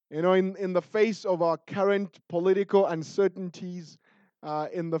In the face of our current political uncertainties,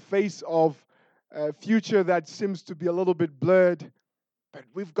 in the face of a future that seems to be a little bit blurred, but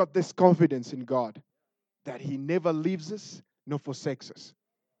we've got this confidence in God that He never leaves us nor forsakes us.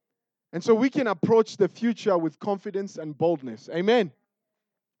 And so we can approach the future with confidence and boldness. Amen.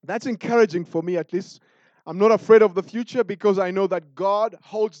 That's encouraging for me, at least. I'm not afraid of the future because I know that God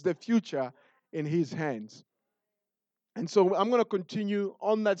holds the future in His hands. And so I'm going to continue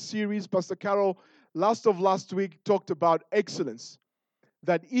on that series. Pastor Carol, last week, talked about excellence,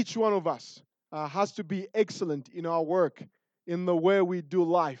 that each one of us has to be excellent in our work, in the way we do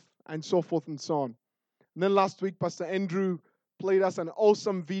life, and so forth and so on. And then last week, Pastor Andrew played us an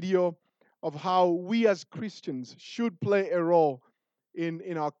awesome video of how we as Christians should play a role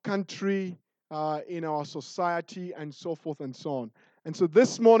in our country, in our society, and so forth and so on. And so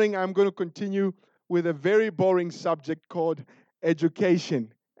this morning, I'm going to continue with a very boring subject called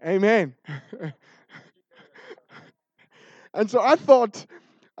education. Amen. And so I thought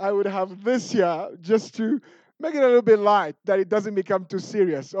I would have this here just to make it a little bit light, that it doesn't become too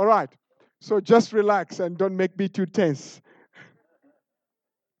serious. All right. So just relax and don't make me too tense.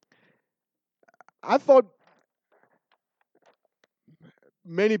 I thought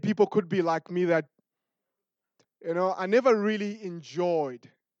many people could be like me, that, I never really enjoyed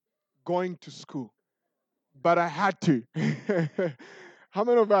going to school, but I had to. How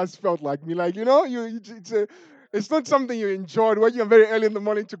many of us felt like me? Like, it's not something you enjoyed when you're very early in the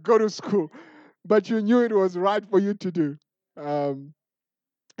morning to go to school, but you knew it was right for you to do. And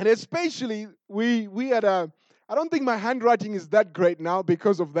especially, we had I don't think my handwriting is that great now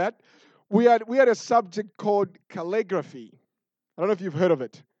because of that. We had a subject called calligraphy. I don't know if you've heard of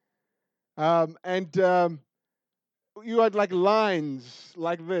it. And you had like lines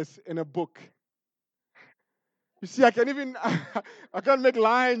like this in a book. You see, I can't make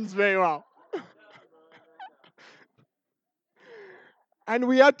lines very well. And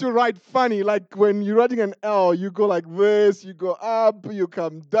we had to write funny, like when you're writing an L, you go like this, you go up, you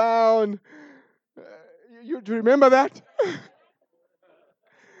come down. Do you remember that?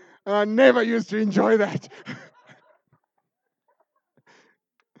 I never used to enjoy that.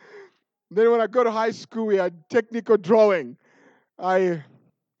 Then when I go to high school, we had technical drawing. I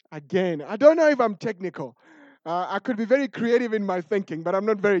don't know if I'm technical. I could be very creative in my thinking, but I'm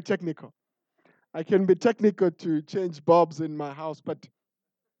not very technical. I can be technical to change bulbs in my house, but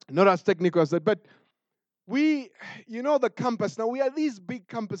not as technical as that. But the compass. Now, we had these big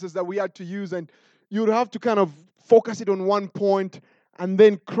compasses that we had to use, and you'd have to kind of focus it on one point and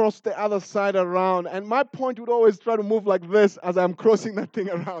then cross the other side around. And my point would always try to move like this as I'm crossing that thing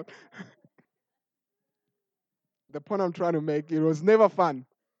around. The point I'm trying to make, it was never fun.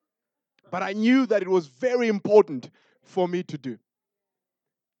 But I knew that it was very important for me to do.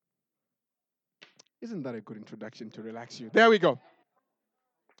 Isn't that a good introduction to relax you? There we go.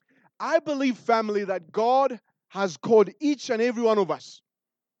 I believe, family, that God has called each and every one of us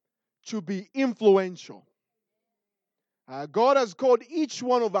to be influential. God has called each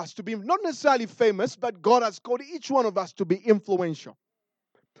one of us to be not necessarily famous, but God has called each one of us to be influential.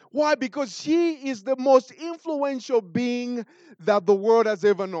 Why? Because He is the most influential being that the world has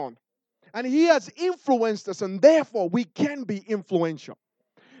ever known. And He has influenced us, and therefore we can be influential.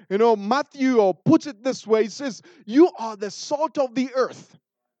 Matthew puts it this way. He says, you are the salt of the earth.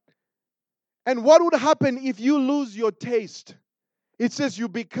 And what would happen if you lose your taste? It says you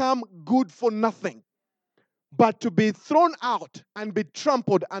become good for nothing, but to be thrown out and be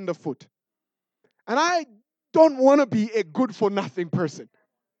trampled underfoot. And I don't want to be a good for nothing person.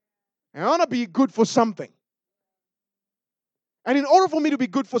 I want to be good for something. And in order for me to be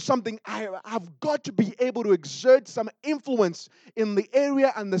good for something, I've got to be able to exert some influence in the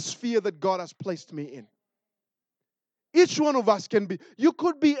area and the sphere that God has placed me in. Each one of us can be. You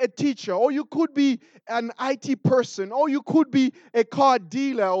could be a teacher, or you could be an IT person, or you could be a car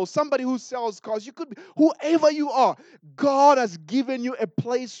dealer, or somebody who sells cars. You could be whoever you are. God has given you a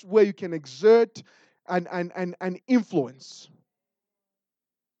place where you can exert and influence.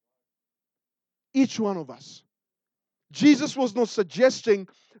 Each one of us. Jesus was not suggesting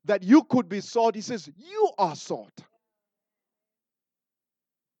that you could be salt. He says, you are salt.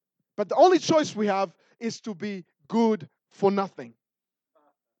 But the only choice we have is to be good for nothing.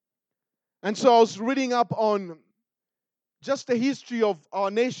 And so I was reading up on just the history of our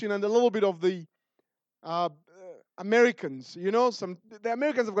nation and a little bit of the Americans. The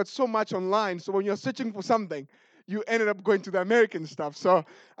Americans have got so much online, so when you're searching for something, you ended up going to the American stuff. So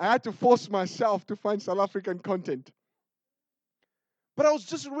I had to force myself to find South African content. But I was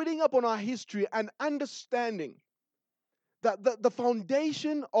just reading up on our history and understanding The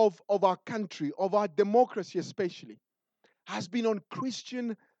foundation of our country, of our democracy especially, has been on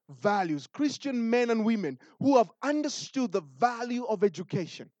Christian values, Christian men and women who have understood the value of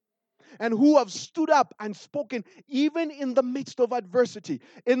education and who have stood up and spoken even in the midst of adversity,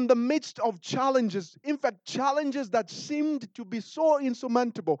 in the midst of challenges, in fact, challenges that seemed to be so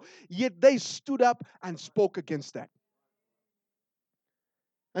insurmountable, yet they stood up and spoke against that.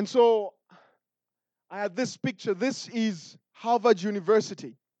 And so I had this picture. This is Harvard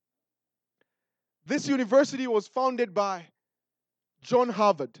University. This university was founded by John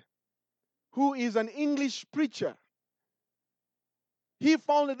Harvard, who is an English preacher. He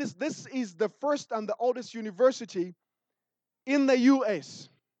founded this. This is the first and the oldest university in the US.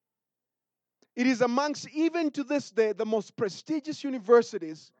 It is amongst, even to this day, the most prestigious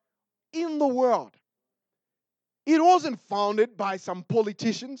universities in the world. It wasn't founded by some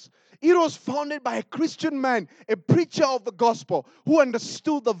politicians. It was founded by a Christian man, a preacher of the gospel, who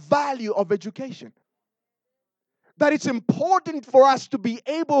understood the value of education. That it's important for us to be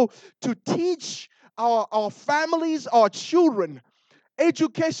able to teach our families, our children,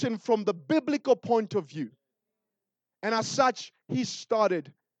 education from the biblical point of view. And as such, he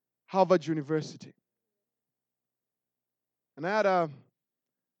started Harvard University. And I had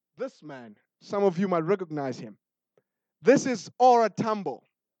this man, some of you might recognize him. This is Ora Tambo.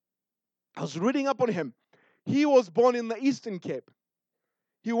 I was reading up on him. He was born in the Eastern Cape.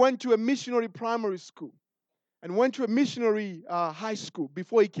 He went to a missionary primary school and went to a missionary high school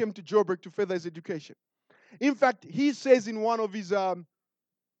before he came to Joburg to further his education. In fact, he says in one of his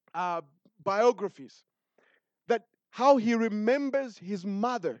biographies that how he remembers his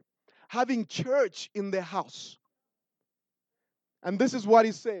mother having church in their house. And this is what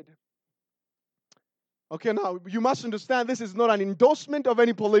he said. Okay, now you must understand this is not an endorsement of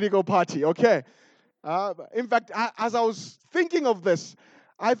any political party, okay? In fact, as I was thinking of this,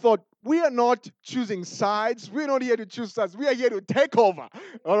 I thought, we are not choosing sides. We're not here to choose sides. We are here to take over,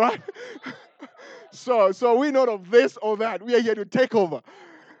 all right? So we're not of this or that. We are here to take over.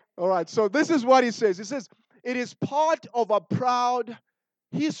 All right, so this is what he says. He says, it is part of a proud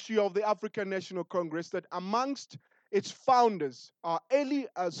history of the African National Congress that amongst its founders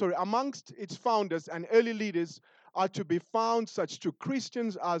amongst its founders and early leaders are to be found such two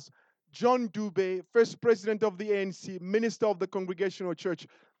Christians as John Dube, first president of the ANC, minister of the Congregational Church.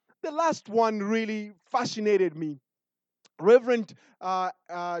 The last one really fascinated me. Reverend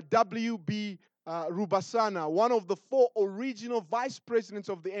W.B. Rubusana, one of the four original vice presidents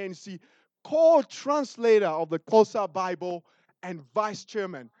of the ANC, co-translator of the Xhosa Bible and vice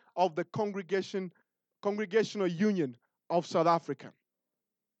chairman of the Congregational Union of South Africa.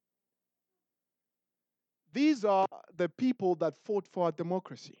 These are the people that fought for our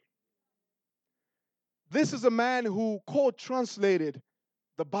democracy. This is a man who co-translated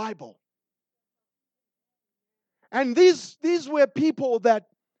the Bible. And these were people that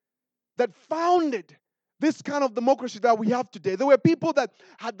founded this kind of democracy that we have today. There were people that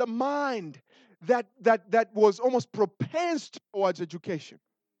had the mind that was almost propensed towards education.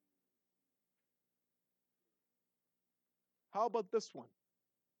 How about this one?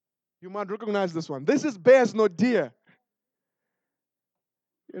 You might recognize this one. This is Bears Not Dear.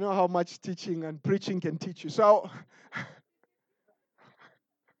 You know how much teaching and preaching can teach you. So,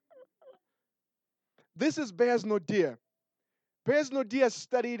 this is Bears Not Dear. Bears Not Dear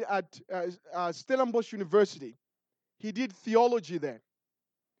studied at Stellenbosch University. He did theology there.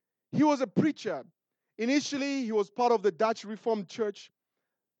 He was a preacher. Initially, he was part of the Dutch Reformed Church.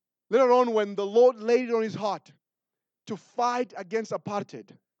 Later on, when the Lord laid it on his heart to fight against apartheid,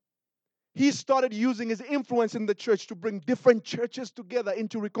 he started using his influence in the church to bring different churches together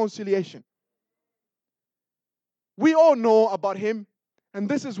into reconciliation. We all know about him, and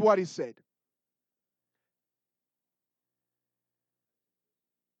this is what he said.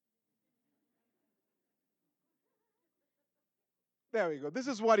 There we go. This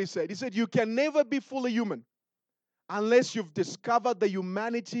is what he said. He said, you can never be fully human unless you've discovered the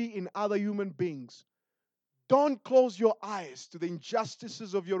humanity in other human beings. Don't close your eyes to the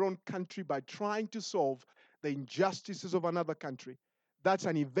injustices of your own country by trying to solve the injustices of another country. That's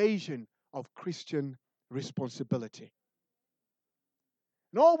an evasion of Christian responsibility.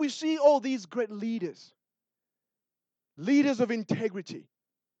 No, we see all these great leaders of integrity.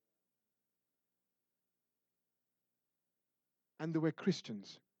 And they were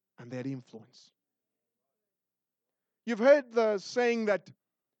Christians, and they had influence. You've heard the saying that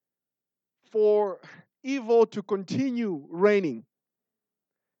for evil to continue reigning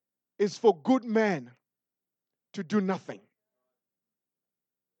is for good men to do nothing.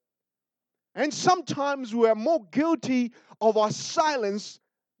 And sometimes we are more guilty of our silence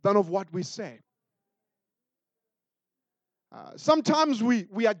than of what we say. Sometimes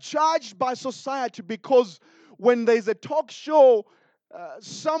we are judged by society because when there's a talk show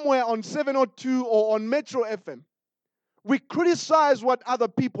somewhere on 702 or on Metro FM, we criticize what other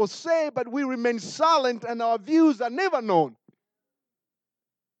people say, but we remain silent and our views are never known.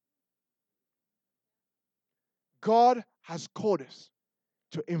 God has called us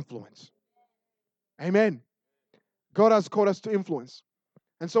to influence. Amen. God has called us to influence.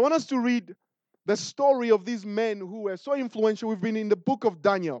 And so I want us to read the story of these men who were so influential. We've been in the book of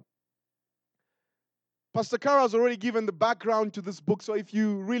Daniel. Pastor Kara has already given the background to this book. So if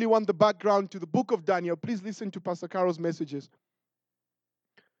you really want the background to the book of Daniel, please listen to Pastor Kara's messages.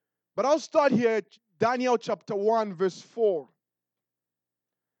 But I'll start here at Daniel chapter 1, verse 4.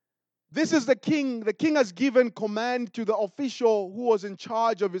 This is the king. The king has given command to the official who was in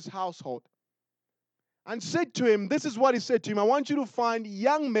charge of his household and said to him, this is what he said to him, I want you to find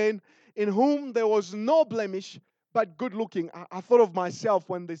young men in whom there was no blemish, but good looking. I thought of myself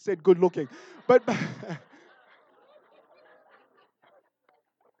when they said good looking. But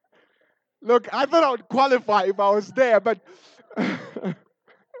look, I thought I would qualify if I was there, but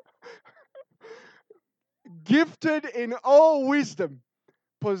gifted in all wisdom,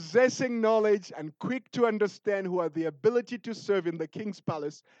 possessing knowledge and quick to understand, who have the ability to serve in the king's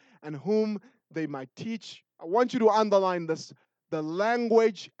palace and whom they might teach. I want you to underline this, the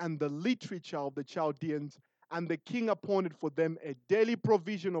language and the literature of the Chaldeans, and the king appointed for them a daily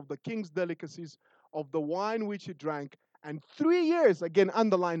provision of the king's delicacies, of the wine which he drank, and 3 years, again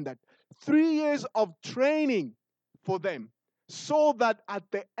underline that, 3 years of training for them, so that at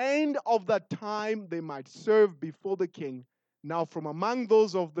the end of that time they might serve before the king. Now from among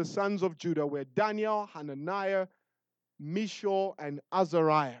those of the sons of Judah were Daniel, Hananiah, Mishael, and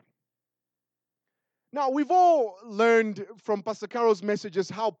Azariah. Now we've all learned from Pastor Carol's messages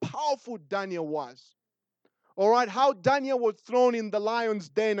how powerful Daniel was. All right, how Daniel was thrown in the lion's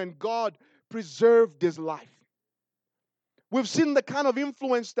den and God preserved his life. We've seen the kind of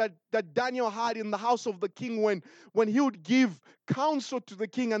influence that Daniel had in the house of the king when he would give counsel to the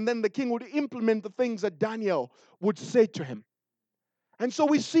king and then the king would implement the things that Daniel would say to him. And so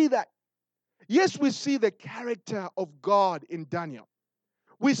we see that. Yes, we see the character of God in Daniel.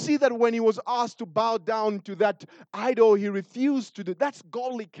 We see that when he was asked to bow down to that idol, he refused to do. That's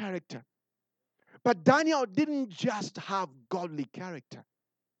godly character. But Daniel didn't just have godly character.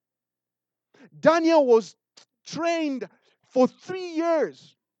 Daniel was trained for 3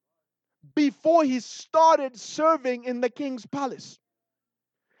 years before he started serving in the king's palace.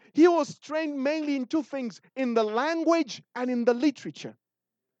 He was trained mainly in two things, in the language and in the literature.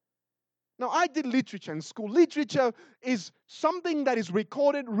 Now, I did literature in school. Literature is something that is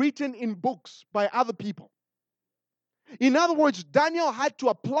recorded, written in books by other people. In other words, Daniel had to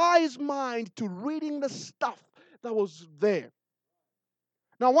apply his mind to reading the stuff that was there.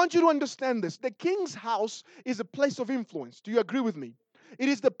 Now, I want you to understand this. The king's house is a place of influence. Do you agree with me? It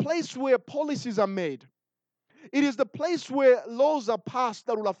is the place where policies are made. It is the place where laws are passed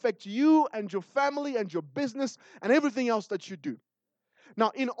that will affect you and your family and your business and everything else that you do.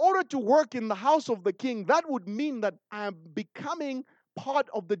 Now, in order to work in the house of the king, that would mean that I am becoming part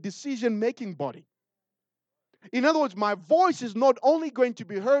of the decision-making body. In other words, my voice is not only going to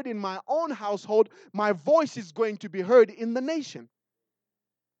be heard in my own household, my voice is going to be heard in the nation.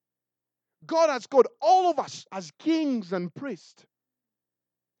 God has called all of us as kings and priests.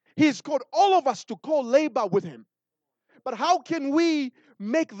 He has called all of us to co-labor with Him. But how can we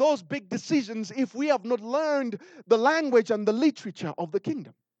make those big decisions if we have not learned the language and the literature of the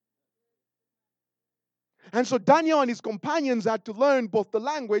kingdom? And so Daniel and his companions had to learn both the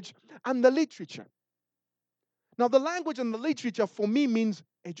language and the literature. Now, the language and the literature for me means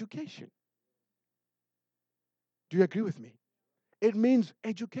education. Do you agree with me? It means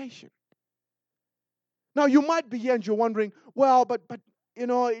education. Now, you might be here and you're wondering, well, but you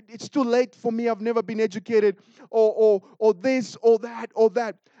know, it's too late for me. I've never been educated, or this, or that, or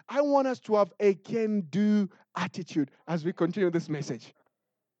that. I want us to have a can-do attitude as we continue this message.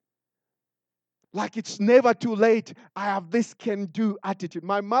 Like it's never too late. I have this can-do attitude.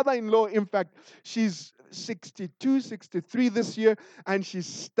 My mother-in-law, in fact, she's 62, 63 this year, and she's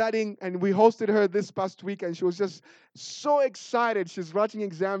studying, and we hosted her this past week, and she was just so excited. She's writing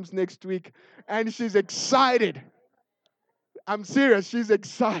exams next week, and she's excited. I'm serious. She's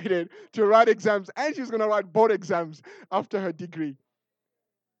excited to write exams, and she's going to write board exams after her degree.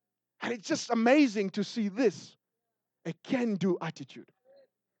 And it's just amazing to see this, a can-do attitude.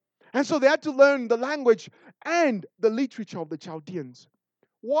 And so they had to learn the language and the literature of the Chaldeans.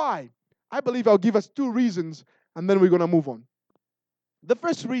 Why? I believe I'll give us two reasons and then we're going to move on. The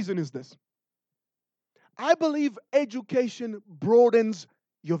first reason is this. I believe education broadens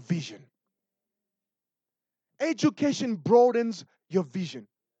your vision. Education broadens your vision.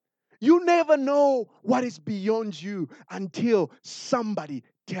 You never know what is beyond you until somebody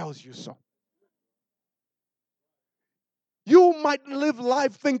tells you so. You might live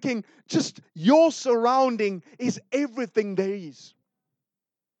life thinking just your surrounding is everything there is.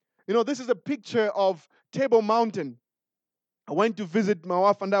 You know, this is a picture of Table Mountain. I went to visit, my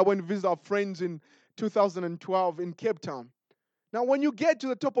wife and I went to visit our friends in 2012 in Cape Town. Now, when you get to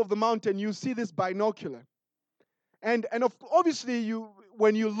the top of the mountain, you see this binocular. Obviously,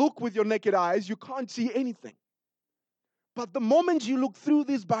 when you look with your naked eyes, you can't see anything. But the moment you look through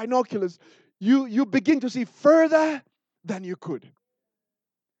these binoculars, you begin to see further than you could.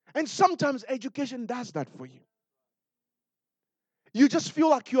 And sometimes education does that for you. You just feel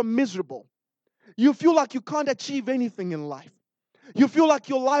like you're miserable. You feel like you can't achieve anything in life. You feel like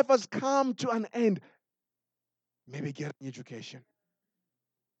your life has come to an end. Maybe get an education.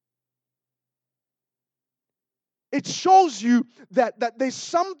 It shows you that there's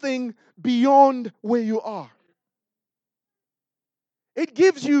something beyond where you are. It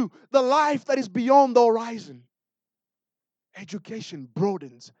gives you the life that is beyond the horizon. Education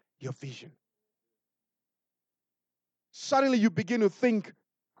broadens your vision. Suddenly you begin to think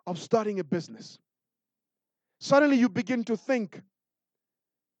of starting a business. Suddenly you begin to think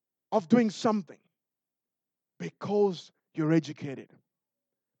of doing something because you're educated.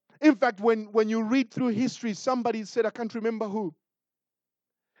 In fact, when you read through history, somebody said, I can't remember who,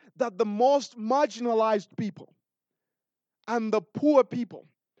 that the most marginalized people and the poor people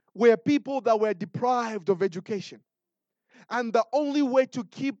were people that were deprived of education. And the only way to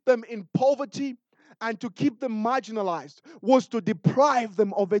keep them in poverty and to keep them marginalized was to deprive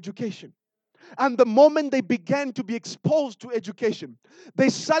them of education. And the moment they began to be exposed to education, they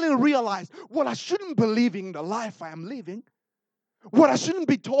suddenly realized, well, I shouldn't be living the life I am living. Well, I shouldn't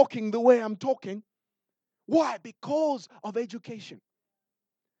be talking the way I'm talking. Why? Because of education.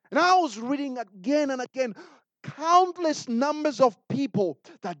 And I was reading again and again countless numbers of people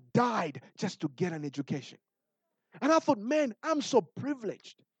that died just to get an education. And I thought, man, I'm so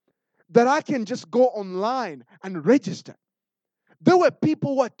privileged that I can just go online and register. There were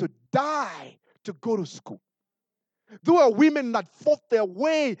people who had to die to go to school. There were women that fought their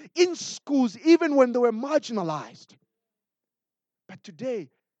way in schools even when they were marginalized. But today,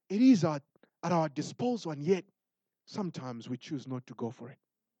 it is at our disposal, and yet sometimes we choose not to go for it.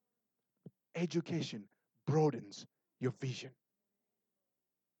 Education broadens your vision.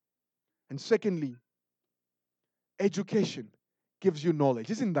 And secondly, education gives you knowledge.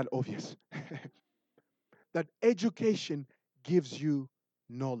 Isn't that obvious? That education gives you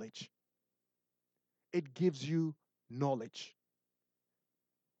knowledge. It gives you knowledge.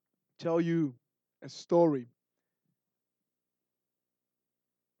 Tell you a story.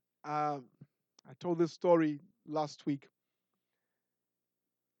 I told this story last week.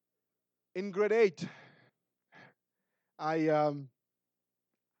 In grade 8, I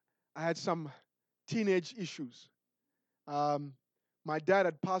had some teenage issues. My dad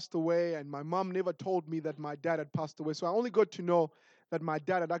had passed away, and my mom never told me that my dad had passed away. So I only got to know that my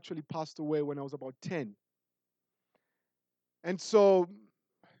dad had actually passed away when I was about 10. And so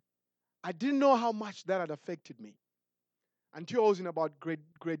I didn't know how much that had affected me until I was in about grade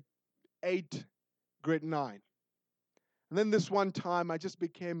 8, grade 9. And then this one time, I just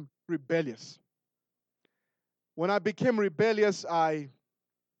became rebellious. When I became rebellious, my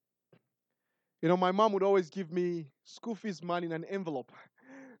mom would always give me school fees money in an envelope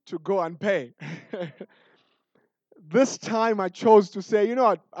to go and pay. This time I chose to say, you know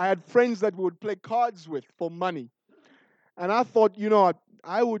what, I had friends that we would play cards with for money. And I thought, you know what,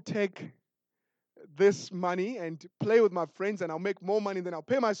 I would take this money and play with my friends, and I'll make more money than I'll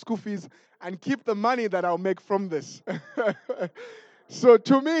pay my school fees and keep the money that I'll make from this. So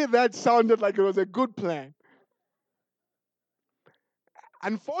to me, that sounded like it was a good plan.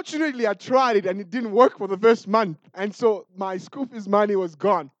 Unfortunately, I tried it and it didn't work for the first month. And so my school fees money was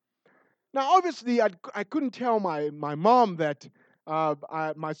gone. Now, obviously, I couldn't tell my mom that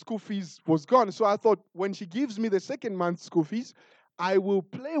my school fees was gone. So I thought when she gives me the second month's school fees, I will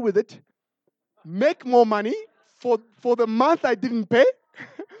play with it, make more money for the month I didn't pay,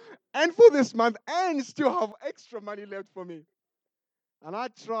 and for this month, and still have extra money left for me. And I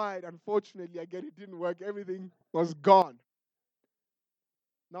tried. Unfortunately, again, it didn't work. Everything was gone.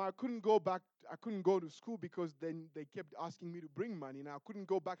 Now I couldn't go back. I couldn't go to school because then they kept asking me to bring money. Now I couldn't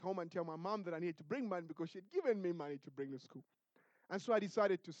go back home and tell my mom that I needed to bring money because she had given me money to bring to school. And so I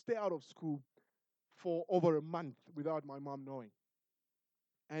decided to stay out of school for over a month without my mom knowing.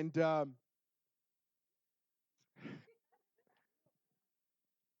 And at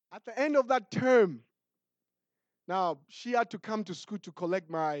the end of that term, now she had to come to school to collect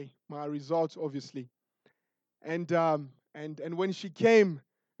my results, obviously. And when she came,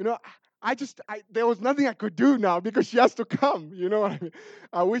 you know, there was nothing I could do now because she has to come. You know what I mean?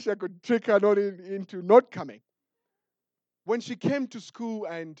 I wish I could trick her not into not coming. When she came to school,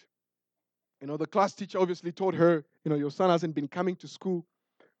 and the class teacher obviously told her, your son hasn't been coming to school.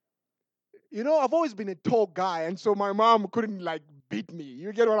 I've always been a tall guy, and so my mom couldn't beat me.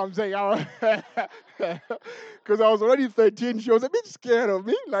 You get what I'm saying? Because I was already 13. She was a bit scared of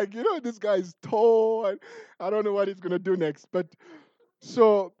me. This guy is tall, and I don't know what he's going to do next. But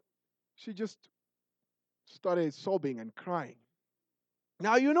so she just started sobbing and crying.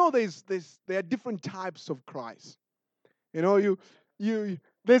 Now, there are different types of cries.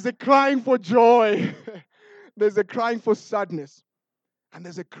 There's a crying for joy. There's a crying for sadness. And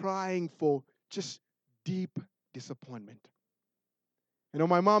there's a crying for just deep disappointment.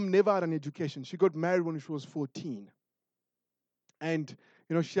 My mom never had an education. She got married when she was 14. And,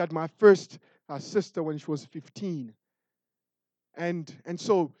 she had my first sister when she was 15. And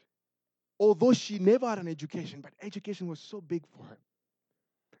so, although she never had an education, but education was so big for her.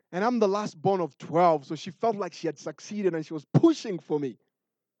 And I'm the last born of 12, so she felt like she had succeeded and she was pushing for me.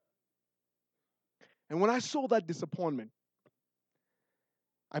 And when I saw that disappointment,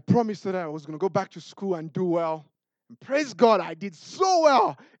 I promised her that I was going to go back to school and do well. And praise God, I did so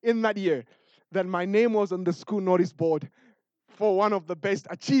well in that year that my name was on the school notice board for one of the best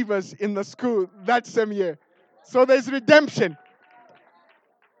achievers in the school that same year. So there's redemption.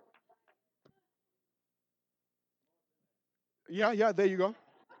 Yeah, there you go.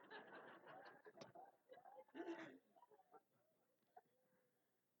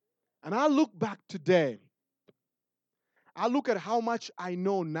 And I look back today, I look at how much I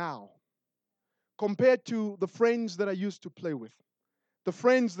know now compared to the friends that I used to play with, the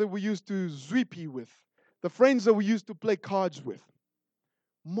friends that we used to zwippy with, the friends that we used to play cards with.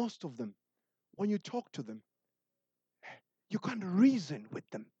 Most of them, when you talk to them, you can't reason with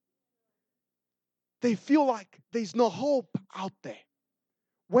them. They feel like there's no hope out there.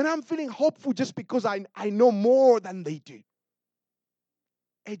 When I'm feeling hopeful just because I know more than they do.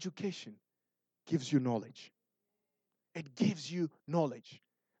 Education gives you knowledge. It gives you knowledge.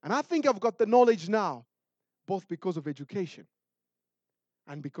 And I think I've got the knowledge now, both because of education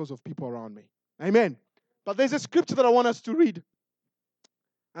and because of people around me. Amen. But there's a scripture that I want us to read.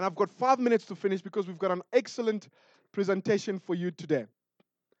 And I've got 5 minutes to finish because we've got an excellent presentation for you today.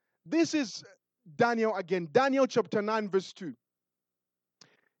 This is Daniel again. Daniel chapter 9, verse 2.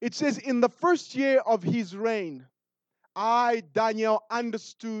 It says, in the first year of his reign, I, Daniel,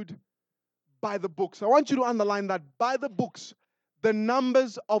 understood by the books. I want you to underline that, by the books, the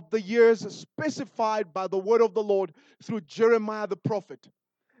numbers of the years specified by the word of the Lord through Jeremiah the prophet,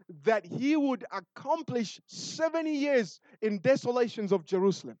 that he would accomplish 70 years in desolations of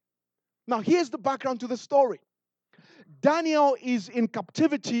Jerusalem. Now, here's the background to the story. Daniel is in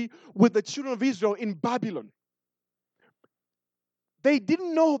captivity with the children of Israel in Babylon. They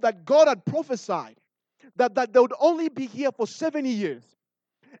didn't know that God had prophesied that they would only be here for 70 years.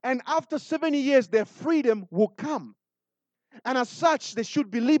 And after 70 years, their freedom will come. And as such, they should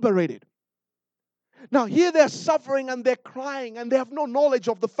be liberated. Now, here they're suffering and they're crying, and they have no knowledge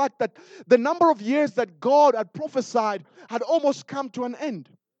of the fact that the number of years that God had prophesied had almost come to an end.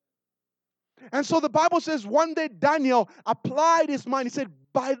 And so the Bible says one day Daniel applied his mind. He said,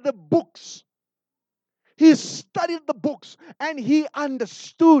 by the books. He studied the books and he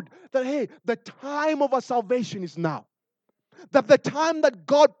understood that, hey, the time of our salvation is now. That the time that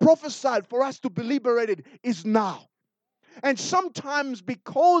God prophesied for us to be liberated is now. And sometimes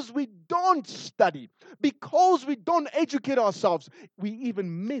because we don't study, because we don't educate ourselves, we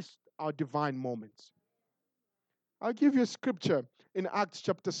even miss our divine moments. I'll give you a scripture in Acts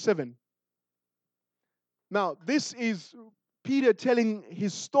chapter 7. Now, this is Peter telling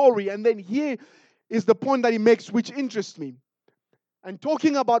his story, and then here is the point that he makes, which interests me. And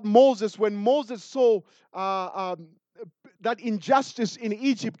talking about Moses, when Moses saw that injustice in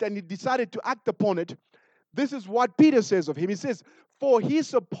Egypt and he decided to act upon it, this is what Peter says of him. He says, for he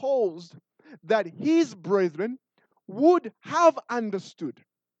supposed that his brethren would have understood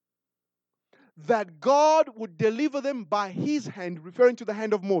that God would deliver them by his hand, referring to the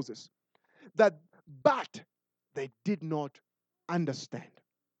hand of Moses, but they did not understand.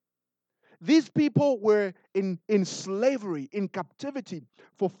 These people were in slavery, in captivity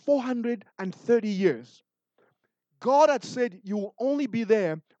for 430 years. God had said you will only be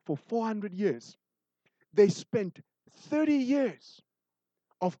there for 400 years. They spent 30 years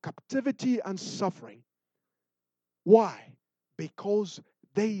of captivity and suffering. Why? Because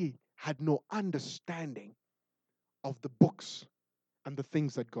they had no understanding of the books and the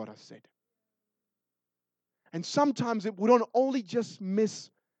things that God has said. And sometimes we don't only just miss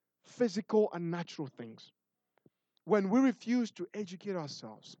physical and natural things. When we refuse to educate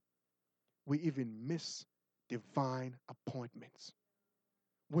ourselves, we even miss divine appointments.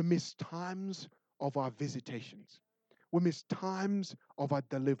 We miss times of our visitations. We miss times of our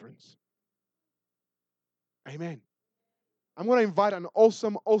deliverance. Amen. I'm going to invite an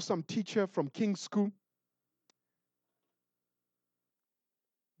awesome teacher from King's School,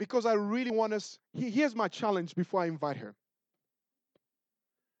 because I really want us. Here's my challenge before I invite her.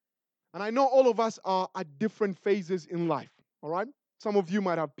 And I know all of us are at different phases in life, all right? Some of you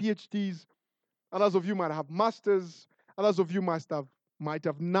might have PhDs, others of you might have masters, others of you might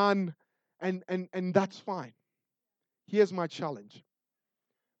have none, and that's fine. Here's my challenge.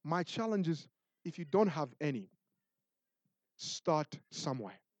 My challenge is, if you don't have any, start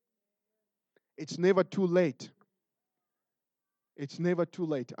somewhere. It's never too late. It's never too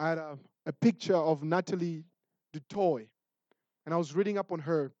late. I had a picture of Natalie Dutoy, and I was reading up on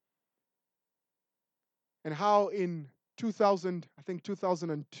her and how in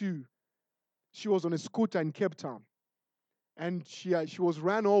 2002, she was on a scooter in Cape Town, and she was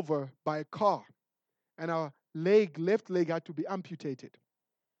ran over by a car, and her left leg had to be amputated.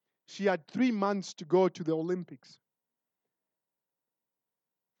 She had 3 months to go to the Olympics.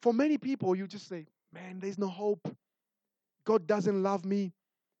 For many people, you just say, man, there's no hope. God doesn't love me.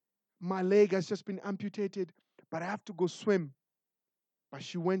 My leg has just been amputated, but I have to go swim. But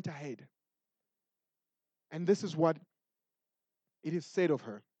she went ahead. And this is what it is said of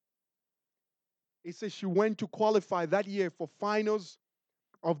her. It says she went to qualify that year for finals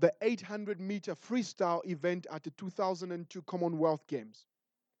of the 800-meter freestyle event at the 2002 Commonwealth Games.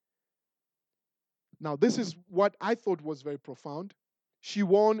 Now, this is what I thought was very profound. She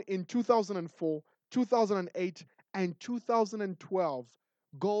won in 2004, 2008, and 2012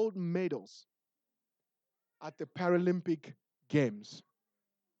 gold medals at the Paralympic Games.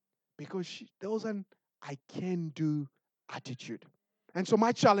 Because there was an I can do attitude. And so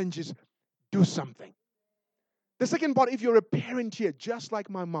my challenge is, do something. The second part, if you're a parent here, just like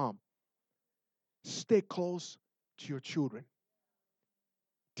my mom, stay close to your children.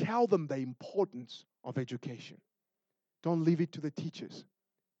 Tell them the importance of education. Don't leave it to the teachers.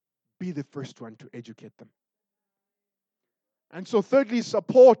 Be the first one to educate them. And so thirdly,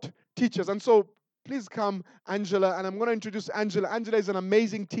 support teachers. And so please come, Angela. And I'm going to introduce Angela. Angela is an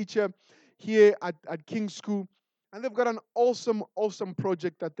amazing teacher here at King's School. And they've got an awesome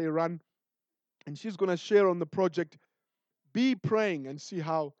project that they run. And she's going to share on the project. Be praying and see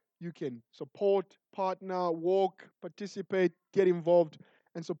how you can support, partner, walk, participate, get involved.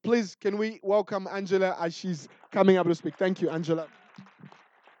 And so please, can we welcome Angela as she's coming up to speak. Thank you, Angela.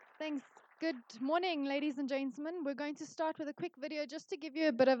 Thanks. Good morning, ladies and gentlemen. We're going to start with a quick video just to give you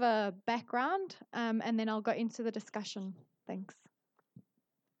a bit of a background, and then I'll go into the discussion. Thanks.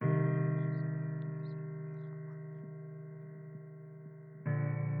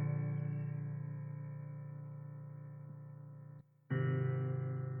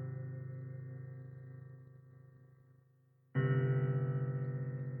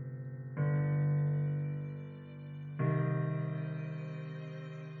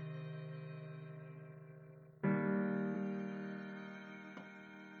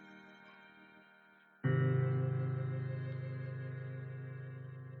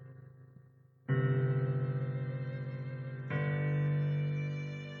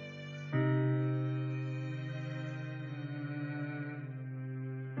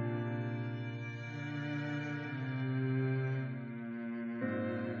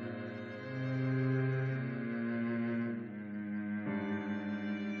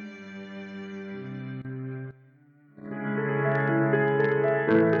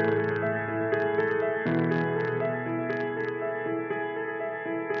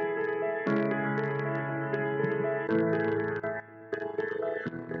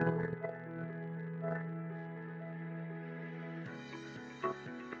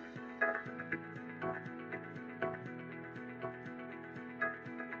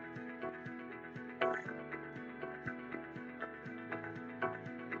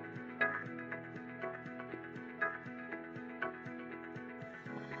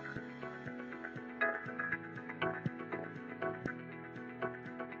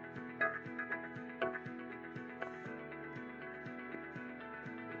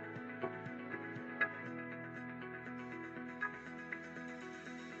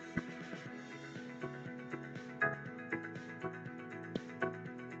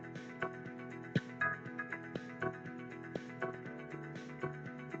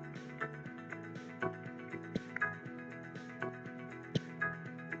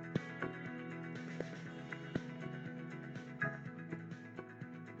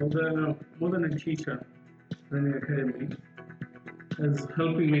 More than a teacher, running academy is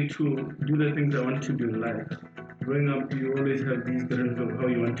helping me to do the things I want to do in life. Growing up, you always have these dreams of how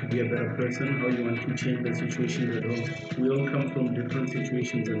you want to be a better person, how you want to change the situations at home. We all come from different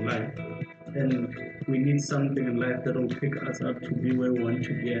situations in life, and we need something in life that will pick us up to be where we want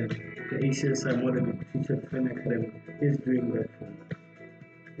to be. And the ACSI Modern Teacher Training Academy is doing that for me.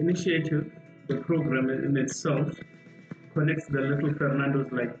 Initiative, the program in itself, connects the little Fernandos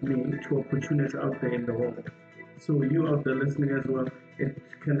like me to opportunities out there in the world. So you out there listening as well, it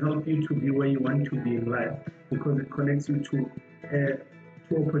can help you to be where you want to be in life because it connects you to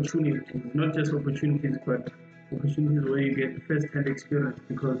opportunities, not just opportunities, but opportunities where you get first-hand experience.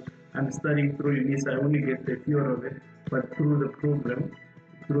 Because I'm studying through UNISA, I only get the theory of it, but through the program,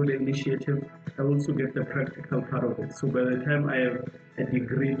 through the initiative, I also get the practical part of it. So by the time I have a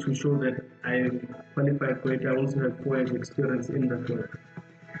degree to show that I am qualified for it, I also have 4 years experience in the field.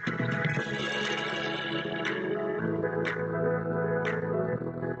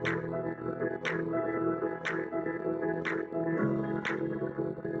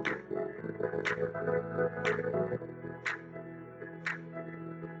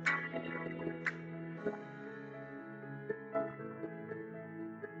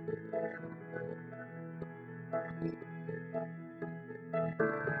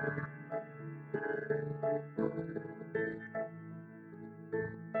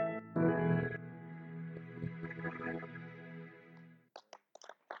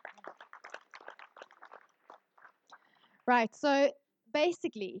 Right. So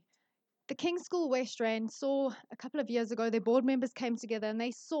basically, the King's School West Rand saw a couple of years ago, their board members came together and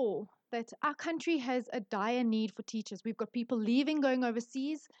they saw that our country has a dire need for teachers. We've got people leaving, going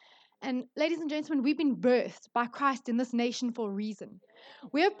overseas. And ladies and gentlemen, we've been birthed by Christ in this nation for a reason.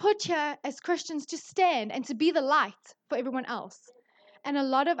 We are put here as Christians to stand and to be the light for everyone else. And a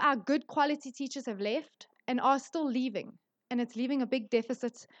lot of our good quality teachers have left and are still leaving. And it's leaving a big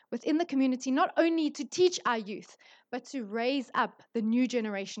deficit within the community, not only to teach our youth, but to raise up the new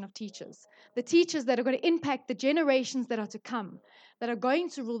generation of teachers. The teachers that are going to impact the generations that are to come, that are going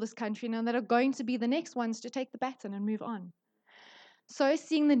to rule this country now, and that are going to be the next ones to take the baton and move on. So,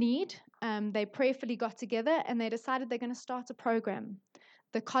 seeing the need, they prayerfully got together and they decided they're going to start a program.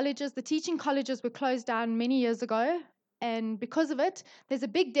 The colleges, the teaching colleges were closed down many years ago. And because of it, there's a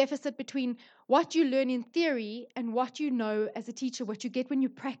big deficit between what you learn in theory and what you know as a teacher, what you get when you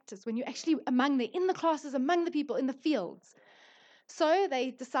practice, when you're actually in the classes, among the people, in the fields. So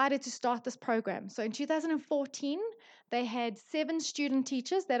they decided to start this program. So in 2014, they had 7 student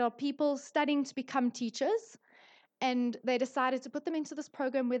teachers that are people studying to become teachers. And they decided to put them into this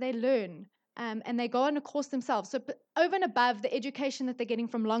program where they learn and they go on a course themselves. So over and above the education that they're getting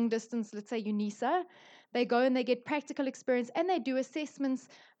from long distance, let's say UNISA, they go and they get practical experience and they do assessments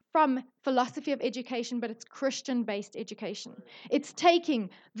from philosophy of education, but it's Christian-based education. It's taking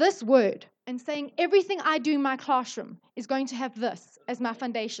this word and saying everything I do in my classroom is going to have this as my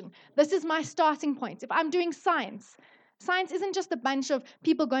foundation. This is my starting point. If I'm doing science, science isn't just a bunch of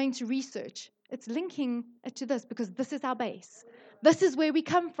people going to research. It's linking it to this because this is our base. This is where we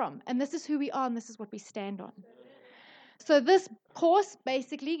come from, and this is who we are, and this is what we stand on. So this course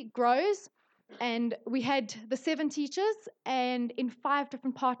basically grows, and we had the 7 teachers and in 5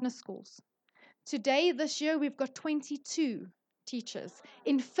 different partner schools. Today, this year, we've got 22 teachers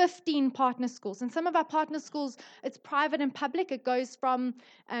in 15 partner schools. And some of our partner schools, it's private and public. It goes from,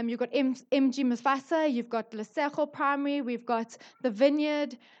 you've got MG Mufasa, you've got Lesego Primary, we've got the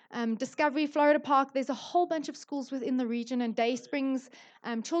Vineyard, Discovery, Florida Park. There's a whole bunch of schools within the region, and Day Springs,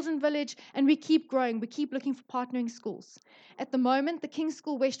 Children Village, and we keep growing. We keep looking for partnering schools. At the moment, the King's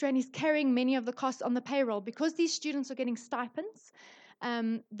School West Rand is carrying many of the costs on the payroll because these students are getting stipends.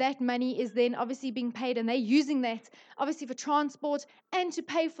 That money is then obviously being paid, and they're using that obviously for transport and to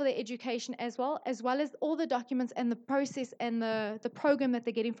pay for their education as well as all the documents and the process and the program that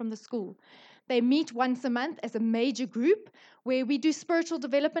they're getting from the school. They meet once a month as a major group where we do spiritual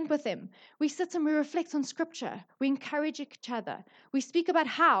development with them. We sit and we reflect on scripture. We encourage each other. We speak about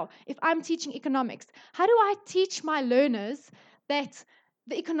how, if I'm teaching economics, how do I teach my learners that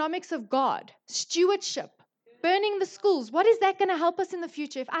the economics of God, stewardship, burning the schools, what is that going to help us in the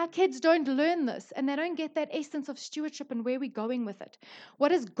future if our kids don't learn this and they don't get that essence of stewardship and where we're going with it? What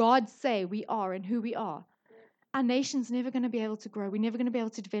does God say we are and who we are? Our nation's never going to be able to grow. We're never going to be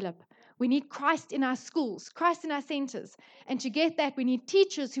able to develop. We need Christ in our schools, Christ in our centers. And to get that, we need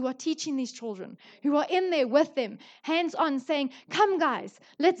teachers who are teaching these children, who are in there with them, hands-on, saying, come guys,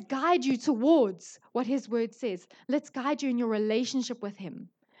 let's guide you towards what His Word says. Let's guide you in your relationship with Him.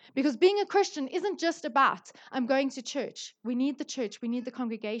 Because being a Christian isn't just about, I'm going to church. We need the church, we need the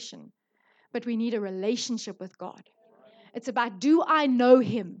congregation, but we need a relationship with God. It's about, do I know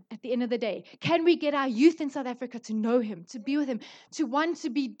him at the end of the day? Can we get our youth in South Africa to know him, to be with him, to want to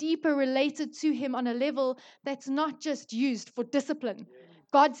be deeper related to him on a level that's not just used for discipline?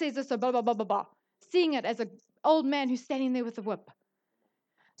 God says this, so blah, blah, blah, blah, blah. Seeing it as an old man who's standing there with a whip.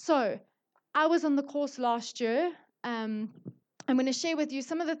 So I was on the course last year. I'm going to share with you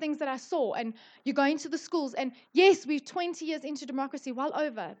some of the things that I saw. And you go into the schools. And yes, we're 20 years into democracy, well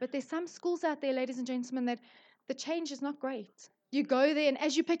over. But there's some schools out there, ladies and gentlemen, that the change is not great. You go there, and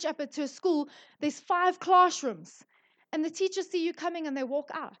as you pitch up to a school, there's 5 classrooms. And the teachers see you coming, and they walk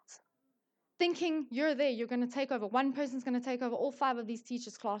out, thinking you're there, you're going to take over. One person's going to take over all 5 of these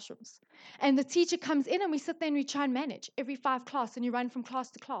teachers' classrooms. And the teacher comes in, and we sit there and we try and manage every 5 class, and you run from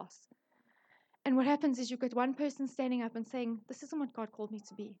class to class. And what happens is you get one person standing up and saying, this isn't what God called me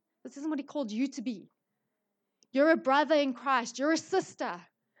to be. This isn't what he called you to be. You're a brother in Christ. You're a sister.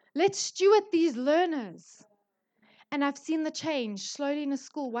 Let's steward these learners. And I've seen the change slowly in a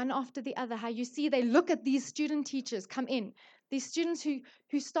school, one after the other, how you see they look at these student teachers come in, these students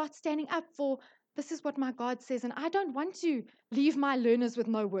who start standing up for, this is what my God says, and I don't want to leave my learners with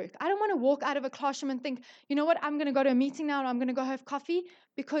no work. I don't want to walk out of a classroom and think, you know what, I'm going to go to a meeting now and I'm going to go have coffee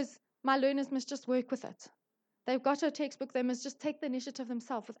because my learners must just work with it. They've got a textbook, they must just take the initiative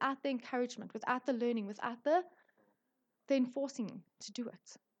themselves without the encouragement, without the learning, without the enforcing to do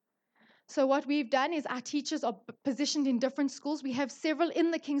it. So what we've done is our teachers are positioned in different schools. We have several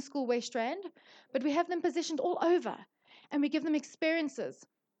in the King's School West Rand, but we have them positioned all over, and we give them experiences.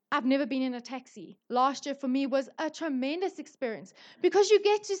 I've never been in a taxi. Last year for me was a tremendous experience because you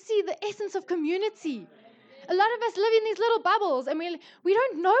get to see the essence of community. A lot of us live in these little bubbles, and we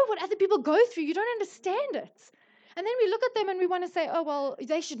don't know what other people go through. You don't understand it. And then we look at them and we want to say, oh, well,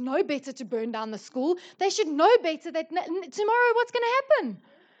 they should know better to burn down the school. They should know better that tomorrow what's going to happen.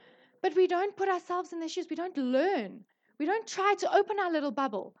 But we don't put ourselves in their shoes. We don't learn. We don't try to open our little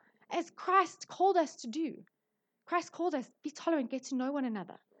bubble as Christ called us to do. Christ called us, be tolerant, get to know one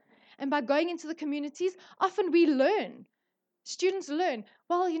another. And by going into the communities, often we learn. Students learn,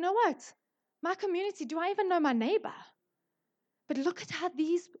 well, you know what? My community, do I even know my neighbor? But look at how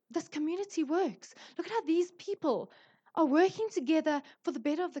this community works. Look at how these people are working together for the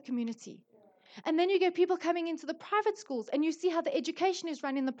better of the community. And then you get people coming into the private schools, and you see how the education is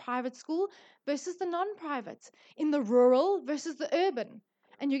run in the private school versus the non-private, in the rural versus the urban.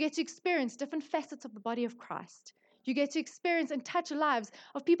 And you get to experience different facets of the body of Christ. You get to experience and touch lives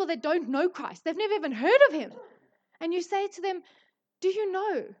of people that don't know Christ. They've never even heard of him. And you say to them, do you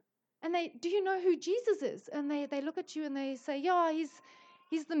know? And do you know who Jesus is? And they look at you and they say, yeah,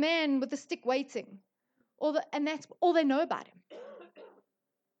 he's the man with the stick waiting. And that's all they know about him.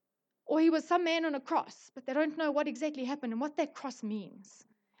 Or he was some man on a cross, but they don't know what exactly happened and what that cross means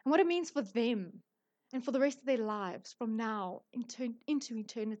and what it means for them and for the rest of their lives from now into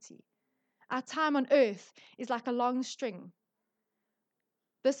eternity. Our time on earth is like a long string.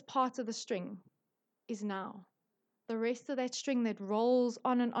 This part of the string is now. The rest of that string that rolls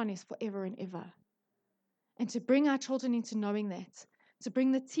on and on is forever and ever. And to bring our children into knowing that, to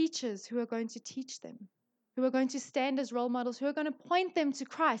bring the teachers who are going to teach them, who are going to stand as role models, who are going to point them to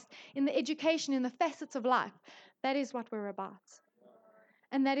Christ in the education, in the facets of life. That is what we're about.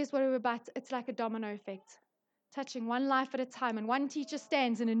 And that is what we're about. It's like a domino effect, touching one life at a time. And one teacher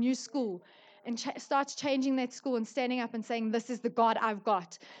stands in a new school and starts changing that school and standing up and saying, this is the God I've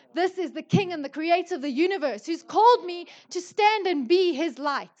got. This is the King and the Creator of the universe who's called me to stand and be his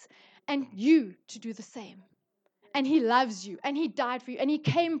light, and you to do the same. And he loves you, and he died for you, and he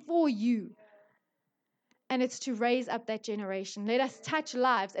came for you. And it's to raise up that generation. Let us touch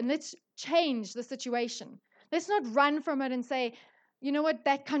lives and let's change the situation. Let's not run from it and say, you know what,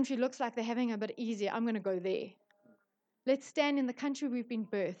 that country looks like they're having a bit easier. I'm going to go there. Let's stand in the country we've been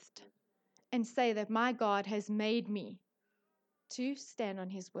birthed and say that my God has made me to stand on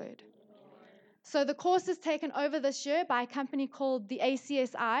his word. So the course is taken over this year by a company called the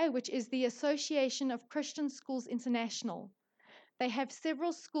ACSI, which is the Association of Christian Schools International. They have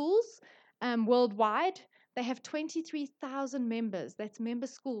several schools worldwide. They have 23,000 members, that's member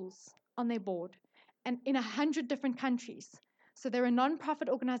schools, on their board, and in 100 different countries. So they're a non-profit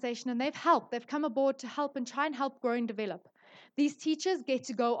organization, and they've come aboard to help and try and help grow and develop. These teachers get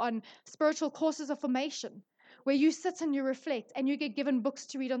to go on spiritual courses of formation, where you sit and you reflect, and you get given books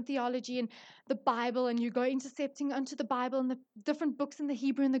to read on theology and the Bible, and you go intercepting onto the Bible and the different books in the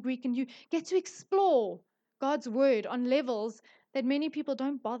Hebrew and the Greek, and you get to explore God's word on levels that many people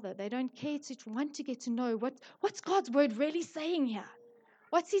don't bother. They don't care to want to get to know what's God's word really saying here.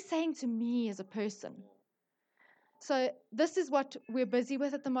 What's he saying to me as a person? So this is what we're busy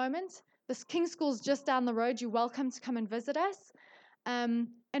with at the moment. This King School's just down the road. You're welcome to come and visit us. And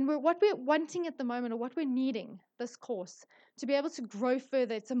what we're wanting at the moment, or what we're needing, this course, to be able to grow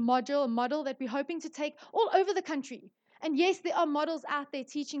further. It's a model that we're hoping to take all over the country. And yes, there are models out there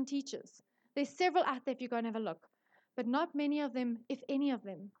teaching teachers. There's several out there if you go and have a look. But not many of them, if any of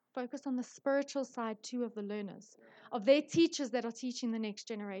them, focus on the spiritual side too of the learners, of their teachers that are teaching the next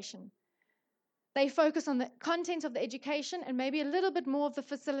generation. They focus on the content of the education and maybe a little bit more of the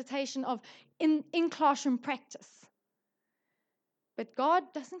facilitation of in-classroom practice. But God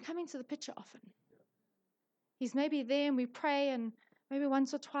doesn't come into the picture often. He's maybe there and we pray, and maybe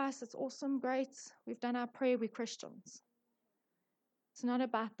once or twice, it's awesome, great. We've done our prayer, we're Christians. It's not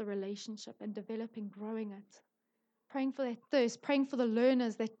about the relationship and developing, growing it. Praying for that thirst, praying for the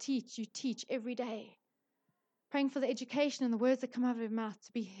learners that you teach every day. Praying for the education and the words that come out of your mouth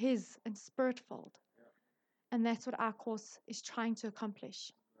to be His and Spirit-filled. And that's what our course is trying to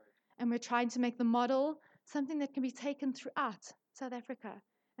accomplish. And we're trying to make the model something that can be taken throughout South Africa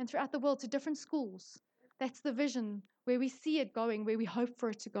and throughout the world to different schools. That's the vision, where we see it going, where we hope for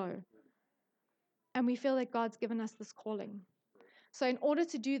it to go. And we feel that God's given us this calling. So in order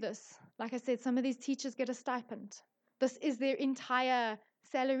to do this, like I said, some of these teachers get a stipend. This is their entire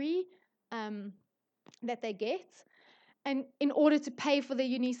salary that they get. And in order to pay for their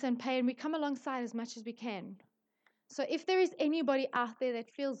UNISA and pay, and we come alongside as much as we can. So if there is anybody out there that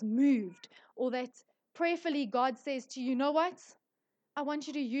feels moved, or that prayerfully God says to you, you know what? I want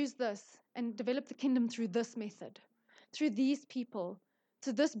you to use this and develop the kingdom through this method, through these people,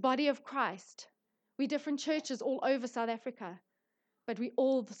 to this body of Christ. We're different churches all over South Africa, but we're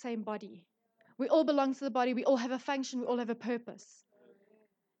all the same body. We all belong to the body. We all have a function. We all have a purpose.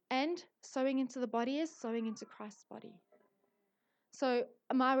 And sowing into the body is sowing into Christ's body. So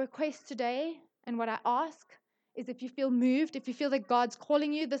my request today, and what I ask, is if you feel moved, if you feel that God's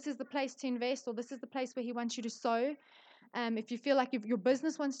calling you, this is the place to invest, or this is the place where He wants you to sow. If you feel like if your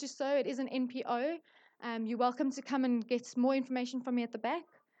business wants to sow, it is an NPO. You're welcome to come and get more information from me at the back.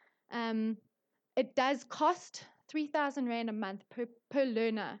 It does cost 3,000 Rand a month per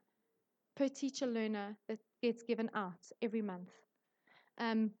learner, per teacher learner that gets given out every month.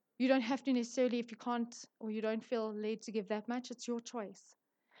 You don't have to necessarily, if you can't or you don't feel led to give that much, it's your choice.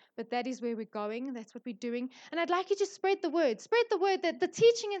 But that is where we're going. That's what we're doing. And I'd like you to spread the word. Spread the word that the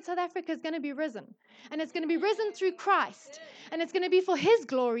teaching in South Africa is going to be risen. And it's going to be risen through Christ. And it's going to be for His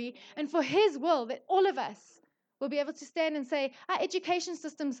glory and for His will, that all of us will be able to stand and say, our education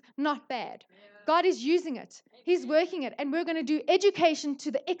system's not bad. God is using it. He's working it. And we're going to do education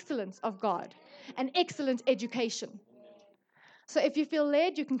to the excellence of God. An excellent education. So if you feel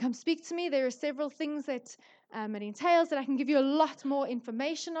led, you can come speak to me. There are several things that it entails that I can give you a lot more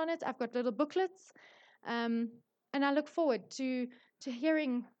information on it. I've got little booklets. And I look forward to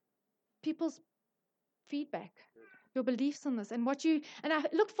hearing people's feedback, your beliefs on this, and I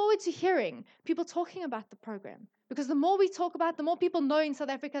look forward to hearing people talking about the program. Because the more we talk about it, the more people know in South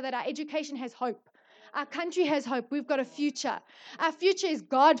Africa that our education has hope. Our country has hope. We've got a future. Our future is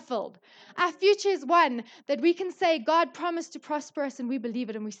God-filled. Our future is one that we can say God promised to prosper us, and we believe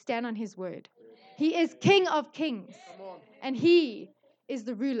it, and we stand on His word. He is King of kings, and He is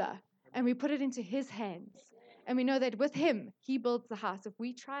the ruler, and we put it into His hands. And we know that with Him, He builds the house. If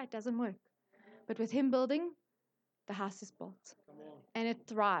we try, it doesn't work. But with Him building, the house is built, and it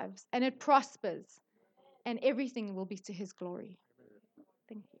thrives, and it prospers, and everything will be to His glory.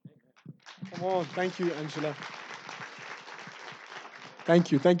 Thank you. Come on. Thank you, Angela.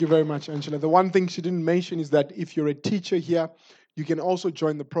 Thank you. Thank you very much, Angela. The one thing she didn't mention is that if you're a teacher here, you can also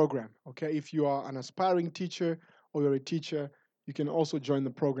join the program, okay? If you are an aspiring teacher or you're a teacher, you can also join the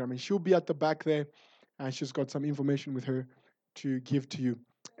program. And she'll be at the back there, and she's got some information with her to give to you.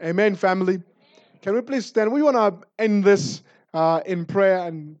 Amen, family. Can we please stand? We want to end this in prayer,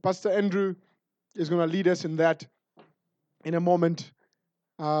 and Pastor Andrew is going to lead us in that in a moment.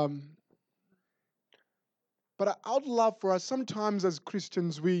 But I would love for us, sometimes as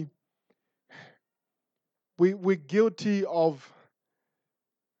Christians, we're guilty of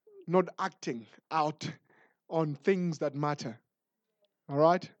not acting out on things that matter. All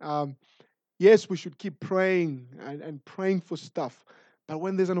right? Yes, we should keep praying and praying for stuff. But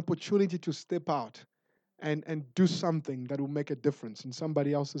when there's an opportunity to step out and do something that will make a difference in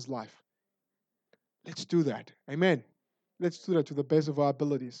somebody else's life, let's do that. Amen. Let's do that to the best of our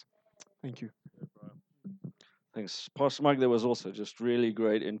abilities. Thank you. Thanks, Pastor Mike. There was also just really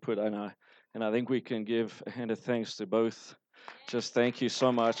great input, and I think we can give a hand of thanks to both. Just thank you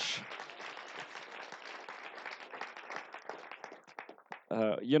so much.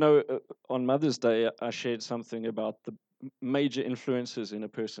 On Mother's Day, I shared something about the major influences in a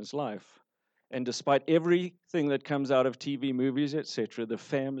person's life. And despite everything that comes out of TV, movies, etc., the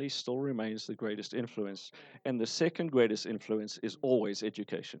family still remains the greatest influence. And the second greatest influence is always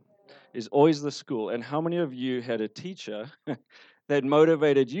education, is always the school. And how many of you had a teacher that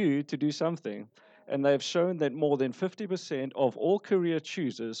motivated you to do something? And they've shown that more than 50% of all career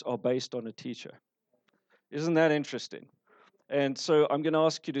choosers are based on a teacher. Isn't that interesting? And so I'm going to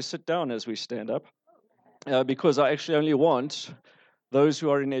ask you to sit down as we stand up, because I actually only want those who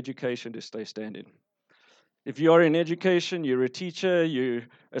are in education to stay standing. If you are in education, you're a teacher, you're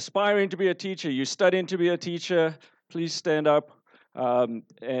aspiring to be a teacher, you're studying to be a teacher, please stand up. And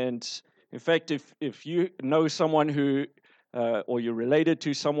in fact, if you know someone who, or you're related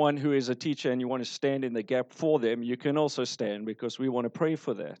to someone who is a teacher and you want to stand in the gap for them, you can also stand, because we want to pray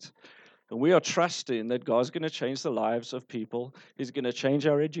for that. And we are trusting that God's going to change the lives of people. He's going to change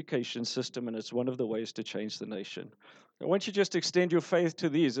our education system, and it's one of the ways to change the nation. I want you to just extend your faith to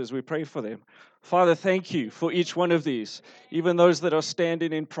these as we pray for them. Father, thank you for each one of these, even those that are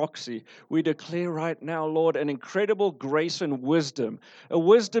standing in proxy. We declare right now, Lord, an incredible grace and wisdom, a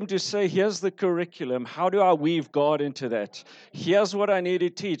wisdom to say, here's the curriculum. How do I weave God into that? Here's what I need to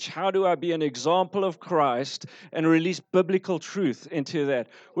teach. How do I be an example of Christ and release biblical truth into that?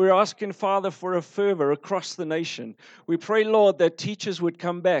 We're asking, Father, for a fervor across the nation. We pray, Lord, that teachers would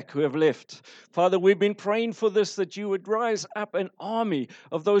come back who have left. Father, we've been praying for this, that you would rise up an army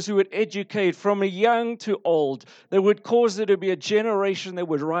of those who would educate from a young to old, that would cause there to be a generation that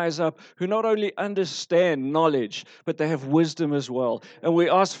would rise up who not only understand knowledge, but they have wisdom as well. And we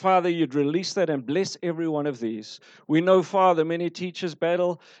ask, Father, you'd release that and bless every one of these. We know, Father, many teachers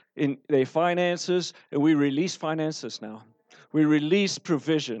battle in their finances, and we release finances now. We release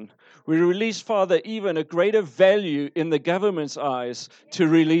provision. We release, Father, even a greater value in the government's eyes to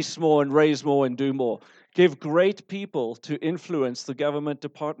release more and raise more and do more. Give great people to influence the government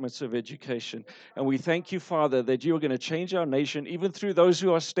departments of education. And we thank you, Father, that you are going to change our nation, even through those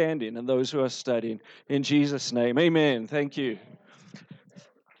who are standing and those who are studying. In Jesus' name, amen. Thank you.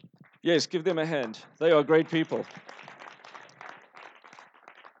 Yes, give them a hand. They are great people.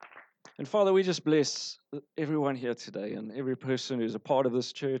 And Father, we just bless everyone here today and every person who's a part of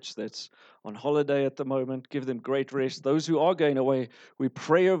this church that's on holiday at the moment. Give them great rest. Those who are going away, we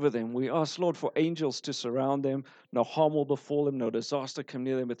pray over them. We ask, Lord, for angels to surround them. No harm will befall them, no disaster come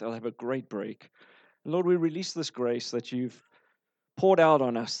near them, but they'll have a great break. And Lord, we release this grace that you've poured out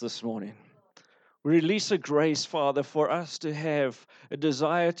on us this morning. We release a grace, Father, for us to have a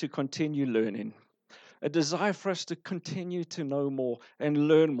desire to continue learning, a desire for us to continue to know more and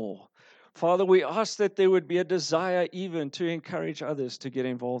learn more. Father, we ask that there would be a desire even to encourage others to get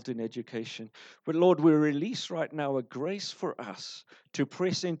involved in education. But Lord, we release right now a grace for us to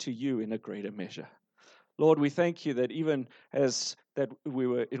press into you in a greater measure. Lord, we thank you that even as that we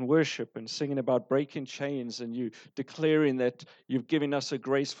were in worship and singing about breaking chains and you declaring that you've given us a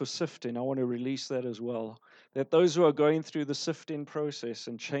grace for sifting, I want to release that as well. That those who are going through the sifting process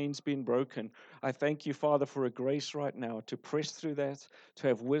and chains being broken, I thank you, Father, for a grace right now to press through that, to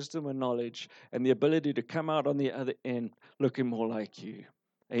have wisdom and knowledge and the ability to come out on the other end looking more like you.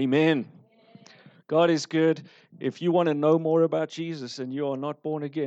 Amen. God is good. If you want to know more about Jesus and you are not born again,